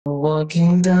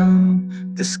Walking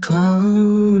down this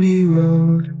cloudy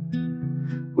road,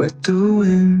 where the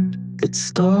wind, it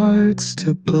starts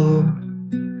to blow.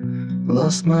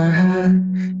 Lost my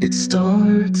head, it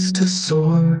starts to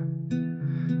soar.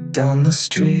 Down the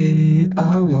street,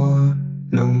 I want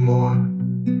no more.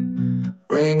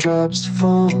 Raindrops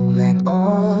falling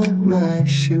on my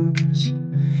shoes.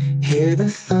 Hear the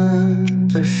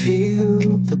thunder,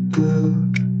 feel the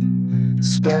blue.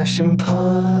 Splashing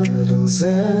puddles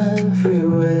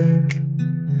everywhere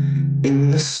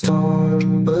in the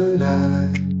storm, but I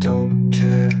don't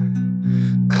care.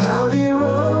 Cloudy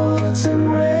roads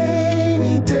and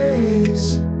rainy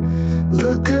days.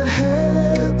 Look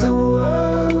ahead, the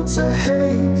world's a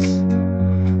haze.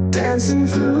 Dancing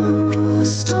through the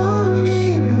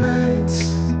stormy nights.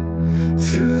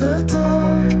 Through the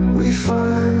dawn we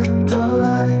find our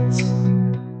lights.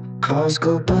 Cars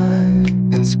go by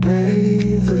and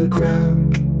spray the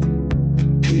ground.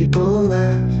 People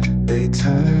laugh, they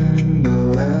turn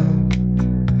around.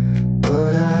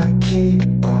 But I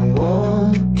keep on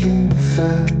walking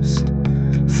fast.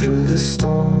 Through the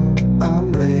storm, I'll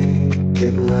make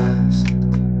it last.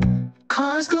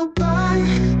 Cars go by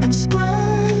and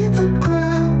spray the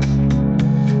ground.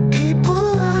 People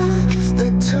laugh,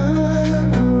 they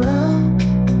turn around.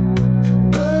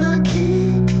 But I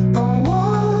keep on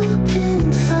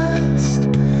walking fast.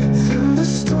 Through the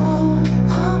storm,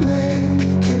 I'll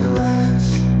make it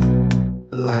last.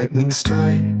 Lightning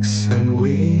strikes and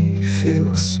we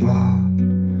feel small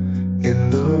in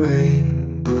the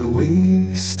rain, but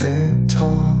we stand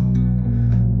tall.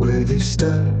 With each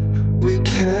step we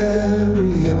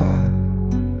carry on.